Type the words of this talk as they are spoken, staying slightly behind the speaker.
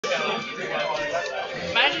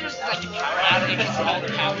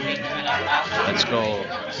Let's go.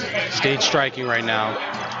 Stage striking right now.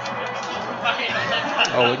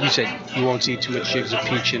 Oh, what you said, you won't see too much jigs of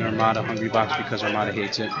Peach in Armada Hungry Box because Armada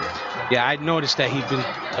hates it. Yeah, I noticed that he's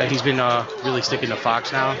been really sticking to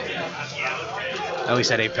Fox now. At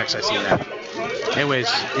least at Apex, I seen that.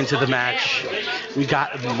 Anyways, into the match, we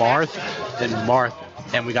got Marth,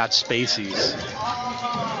 and we got Spaceys.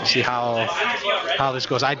 See how this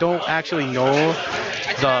goes. I don't actually know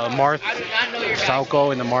the Marth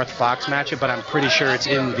Falco and the Marth Fox matchup, but I'm pretty sure it's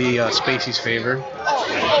in the Spacey's favor.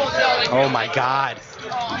 Oh my God,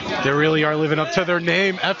 they really are living up to their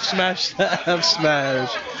name. FSmash,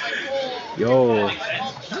 FSmash. Yo,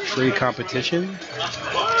 free competition.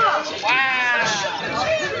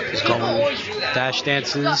 He's going dash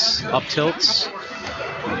dances, up tilts.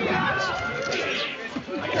 Oh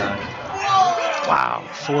my God. Wow,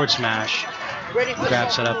 forward smash.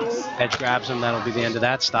 Grab set up, edge grabs him, that'll be the end of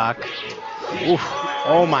that stock. Oof.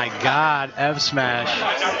 Oh my God, FSmash.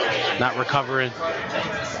 Not recovering.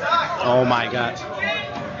 Oh my God.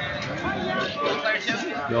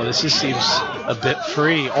 Yo, this just seems a bit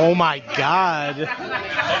free. Oh my God.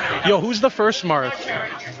 Yo, who's the first Marth?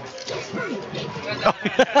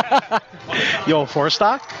 Yo,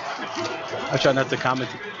 4-stock? I try not to comment.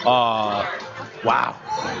 Wow.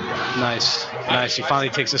 Nice. Nice. He finally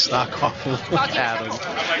takes a stock off of Adam.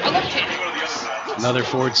 Another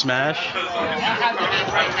forward smash.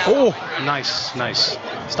 Oh, nice. Nice.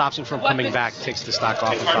 Stops him from coming back. Takes the stock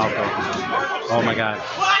off of Falco. Oh my God.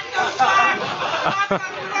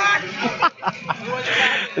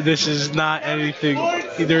 This is not anything.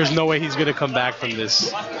 There's no way he's going to come back from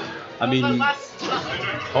this. I mean,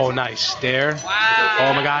 oh, nice. There.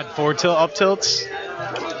 Oh my God. Forward tilt, up tilts.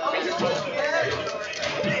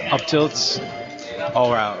 Up tilts. Oh,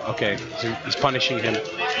 wow. Okay. So he's punishing him.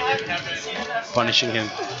 Punishing him.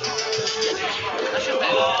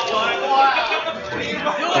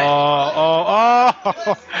 Oh.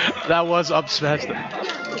 That was up smash.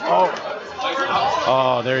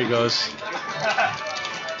 Oh, there he goes.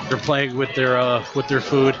 They're playing with their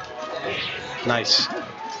food. Nice.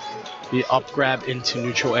 The up grab into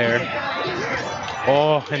neutral air.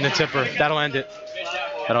 Oh, and the tipper. That'll end it.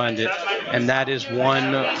 That'll end it. And that is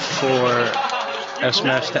one for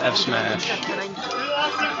FSmash to FSmash.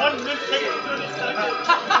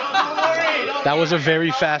 That was a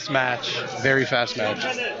very fast match. Very fast match.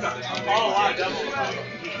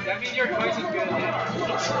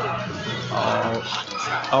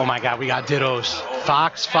 Oh my God, we got dittos.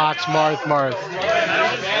 Fox, Marth.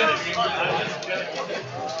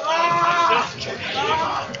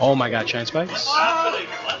 Oh my God, Shine Spikes.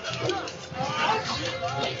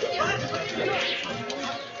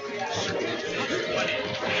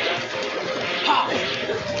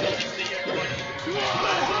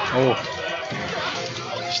 Oh,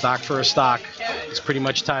 stock for a stock. It's pretty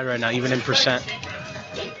much tied right now, even in percent.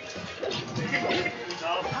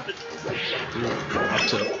 Up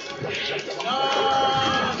tilt.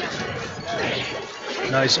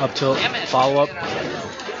 Nice up tilt. Follow up.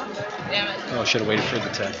 Oh, should have waited for the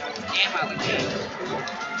 10.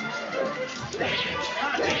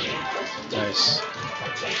 Nice.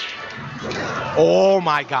 Oh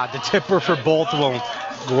my God, the tipper for both of them.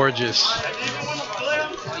 Gorgeous.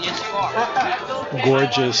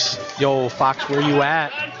 Gorgeous. Yo, Fox, where you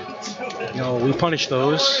at? Yo, we punished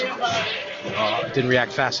those. Didn't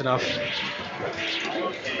react fast enough.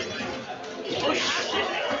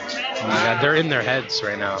 Oh my God, they're in their heads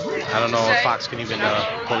right now. I don't know if Fox can even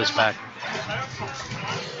pull this back.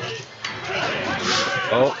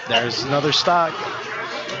 Oh, there's another stock.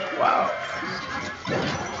 Wow.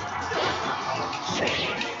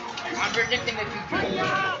 I'm predicting the future.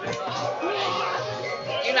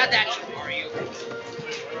 You're not that cheap, are you?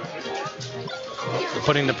 We're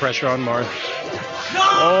putting the pressure on Marth.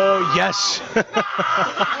 Oh, yes.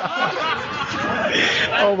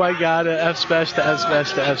 Oh my God, FSmash to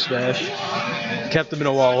FSmash to FSmash. Kept him in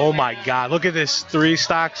a wall. Oh my God, look at this. 3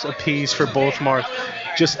 stocks apiece for both Marth.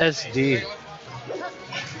 Just SD.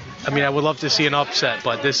 I mean, I would love to see an upset,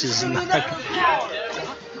 but this is not.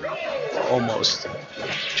 Almost.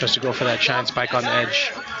 Just to go for that shine spike on the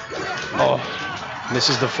edge. Oh,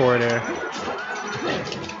 misses the forward air.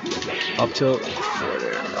 Up tilt. Forward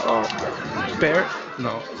air. Oh, bear?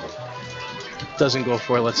 No. Doesn't go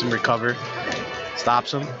for it, lets him recover.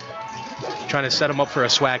 Stops him. Trying to set him up for a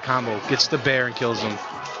swag combo. Gets the bear and kills him.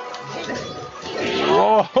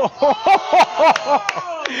 Oh!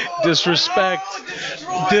 Disrespect.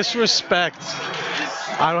 Disrespect.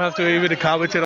 I don't have to even commentate